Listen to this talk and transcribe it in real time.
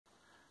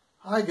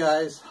Hi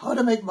guys, how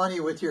to make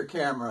money with your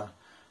camera.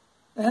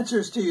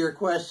 Answers to your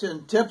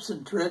question, tips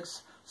and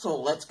tricks,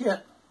 so let's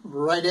get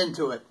right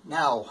into it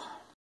now.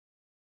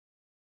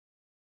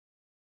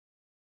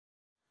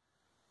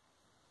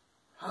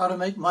 How to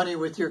make money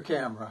with your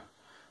camera.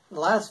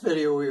 The last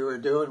video we were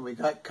doing, we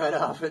got cut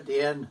off at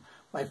the end.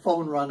 My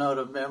phone ran out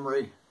of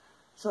memory.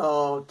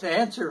 So to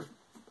answer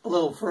a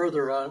little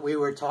further on, we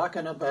were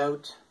talking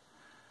about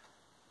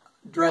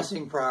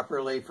dressing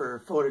properly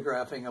for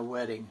photographing a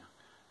wedding.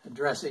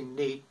 Dressing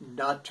neat,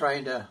 not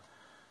trying to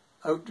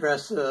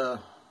outdress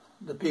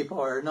the people,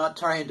 or not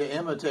trying to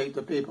imitate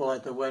the people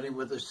at the wedding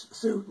with a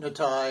suit and a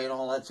tie and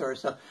all that sort of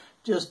stuff.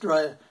 Just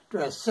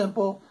dress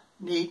simple,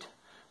 neat.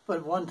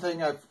 But one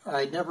thing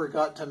I never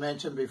got to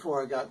mention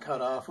before I got cut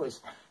off was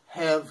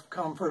have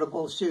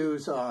comfortable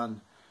shoes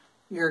on.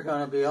 You're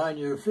going to be on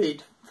your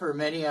feet for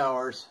many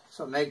hours,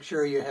 so make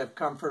sure you have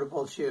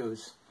comfortable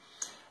shoes.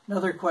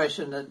 Another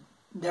question that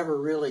never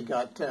really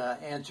got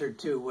answered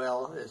too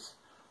well is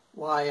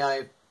why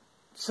I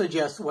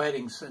suggest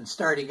weddings and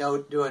starting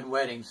out doing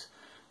weddings.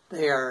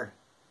 They are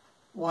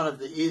one of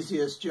the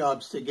easiest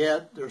jobs to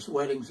get. There's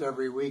weddings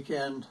every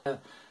weekend.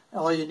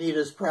 All you need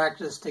is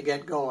practice to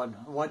get going.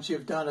 Once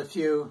you've done a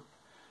few,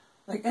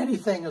 like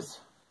anything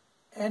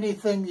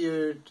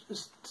you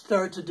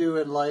start to do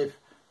in life,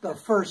 the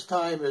first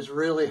time is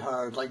really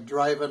hard, like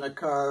driving a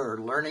car or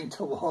learning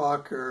to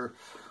walk or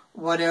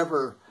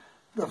whatever.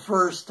 The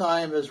first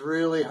time is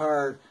really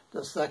hard.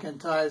 The second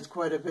time is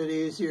quite a bit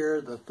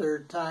easier. The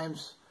third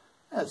time's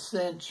a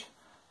cinch.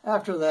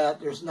 After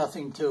that, there's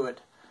nothing to it.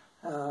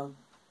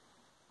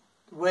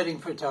 Wedding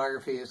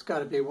photography has got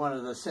to be one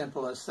of the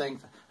simplest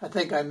things. I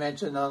think I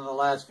mentioned on the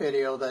last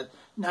video that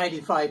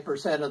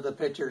 95% of the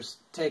pictures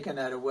taken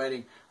at a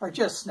wedding are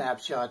just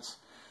snapshots.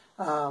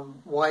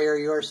 Why are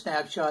your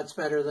snapshots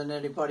better than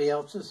anybody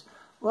else's?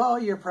 Well,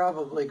 you're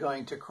probably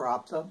going to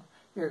crop them.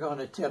 You're going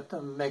to tip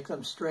them, make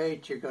them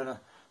straight. You're going to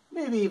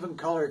maybe even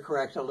color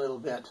correct a little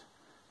bit.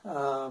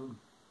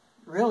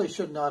 Really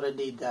should not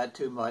need that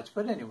too much.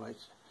 But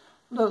anyways,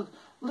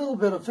 little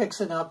bit of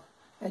fixing up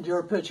and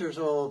your pictures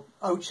will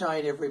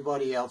outshine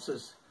everybody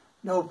else's.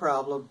 No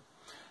problem.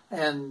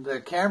 And the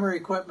camera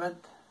equipment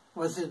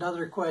was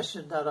another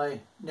question that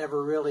I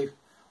never really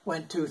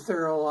went too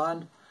thorough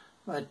on.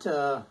 But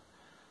the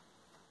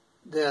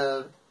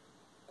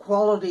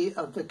quality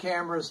of the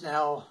cameras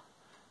now,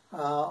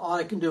 all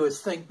I can do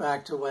is think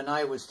back to when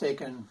I was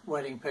taking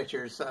wedding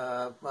pictures.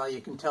 Well, you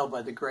can tell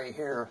by the gray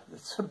hair.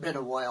 It's been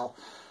a while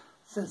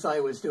since I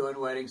was doing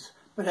weddings.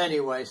 But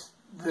anyways,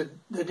 the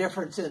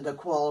difference in the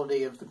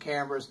quality of the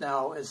cameras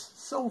now is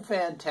so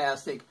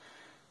fantastic.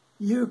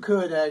 You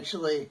could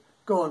actually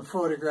go and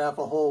photograph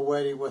a whole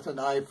wedding with an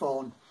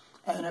iPhone,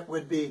 and it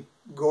would be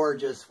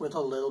gorgeous with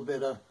a little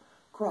bit of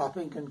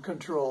cropping and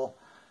control.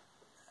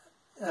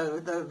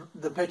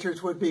 The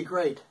pictures would be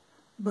great.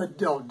 But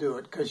don't do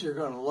it, because you're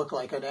going to look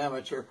like an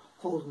amateur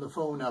holding the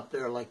phone up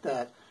there like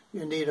that.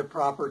 You need a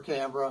proper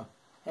camera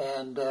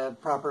and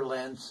proper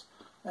lens,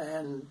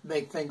 and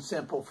make things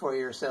simple for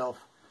yourself.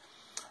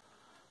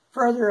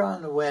 Further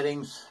on the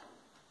weddings,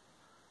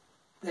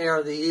 they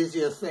are the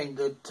easiest thing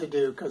to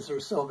do because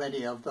there's so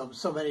many of them,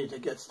 so many to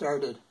get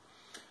started.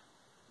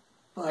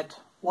 But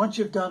once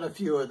you've done a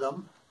few of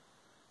them,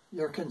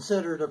 you're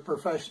considered a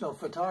professional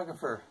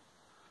photographer.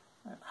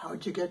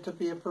 How'd you get to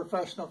be a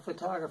professional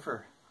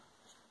photographer?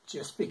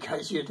 Just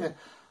because you did.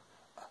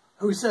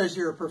 Who says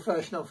you're a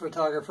professional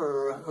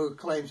photographer or who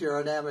claims you're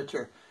an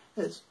amateur?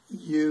 It's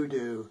you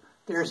do.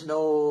 There's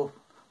no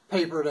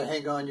paper to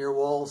hang on your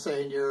wall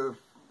saying you're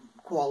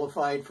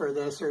qualified for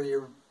this or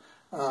you're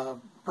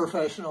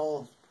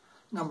professional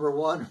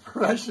 #1,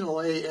 professional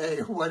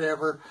AA,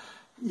 whatever.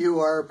 You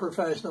are a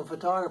professional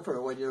photographer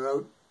when you're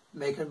out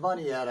making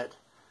money at it.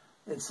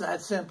 It's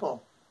that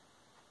simple.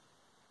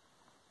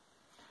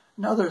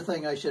 Another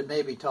thing I should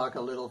maybe talk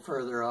a little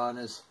further on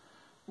is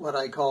what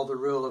I call the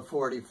rule of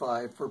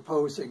 45 for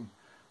posing,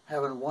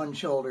 having one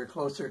shoulder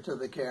closer to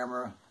the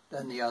camera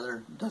than the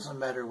other. It doesn't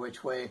matter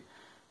which way.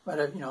 But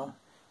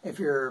if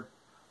you're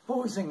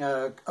posing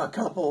a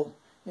couple,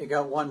 you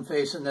got one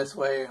facing this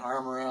way,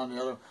 arm around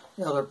the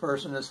other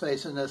person is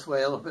facing this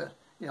way a little bit.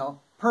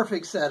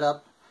 Perfect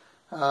setup,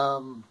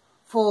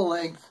 full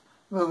length,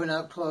 moving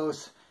up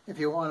close. If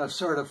you want to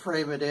sort of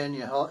frame it in,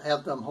 you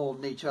have them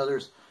holding each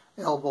other's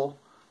elbow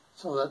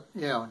so that,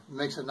 it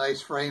makes a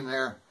nice frame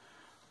there.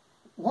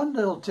 One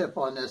little tip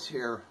on this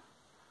here,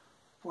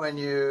 when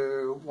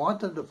you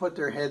want them to put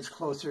their heads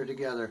closer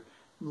together,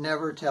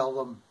 never tell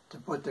them to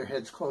put their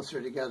heads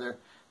closer together.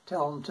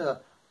 Tell them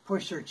to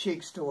push their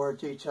cheeks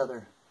towards each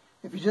other.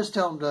 If you just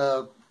tell them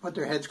to put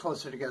their heads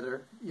closer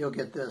together, you'll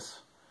get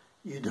this.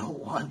 You don't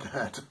want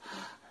that.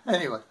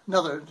 Anyway,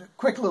 another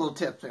quick little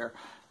tip there.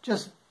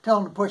 Just tell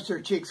them to push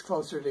their cheeks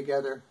closer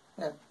together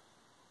and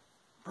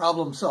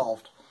problem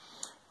solved.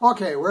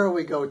 Okay, where do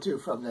we go to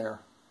from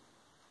there?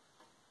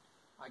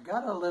 I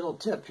got a little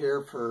tip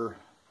here for,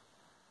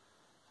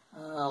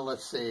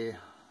 let's see,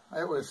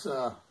 it was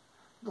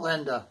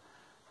Glenda.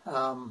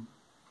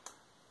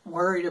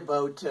 worried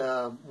about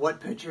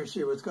what pictures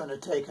she was going to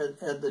take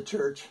at the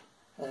church,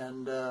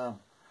 and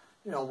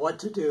you know, what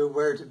to do,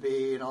 where to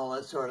be, and all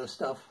that sort of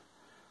stuff.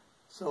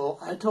 So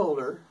I told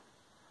her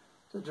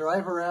to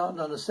drive around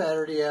on a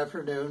Saturday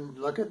afternoon,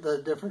 look at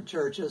the different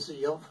churches.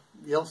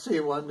 You'll see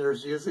one.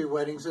 There's usually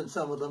weddings in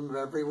some of them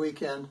every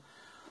weekend.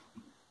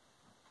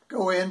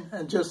 Go in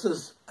and just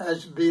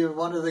as be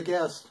one of the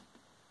guests.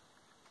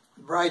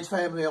 The bride's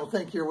family will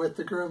think you're with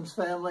the groom's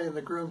family, and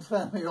the groom's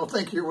family will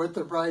think you're with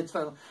the bride's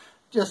family.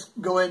 Just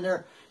go in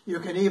there. You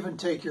can even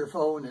take your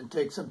phone and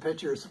take some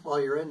pictures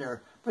while you're in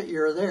there, but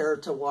you're there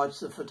to watch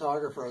the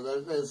photographer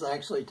that is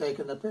actually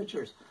taking the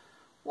pictures.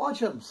 Watch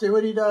him, see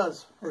what he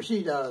does or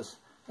she does,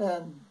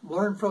 and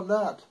learn from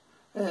that.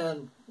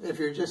 And if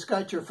you just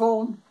got your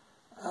phone,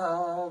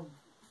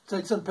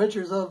 take some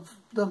pictures of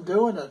them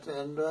doing it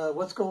and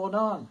what's going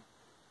on.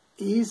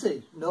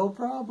 Easy, no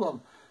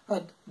problem.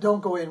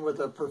 Don't go in with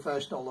a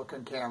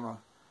professional-looking camera.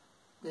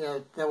 Yeah,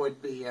 that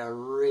would be a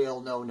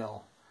real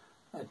no-no.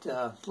 But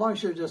as long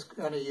as you're just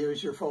going to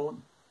use your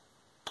phone,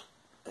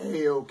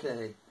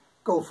 A-okay.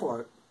 Go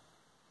for it.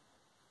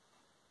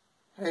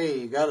 Hey,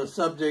 you got a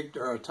subject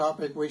or a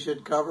topic we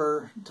should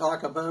cover,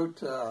 talk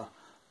about?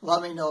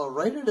 Let me know.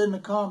 Write it in the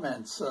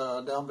comments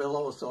down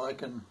below so I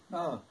can...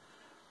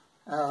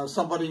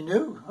 somebody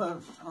new.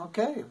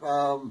 Okay.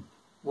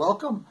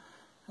 Welcome.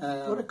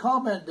 Put a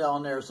comment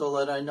down there so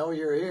that I know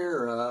you're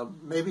here.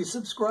 Maybe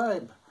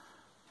subscribe.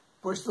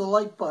 Push the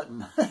like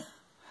button.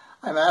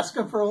 I'm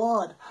asking for a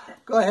lot.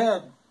 Go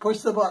ahead. Push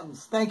the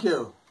buttons. Thank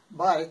you.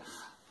 Bye.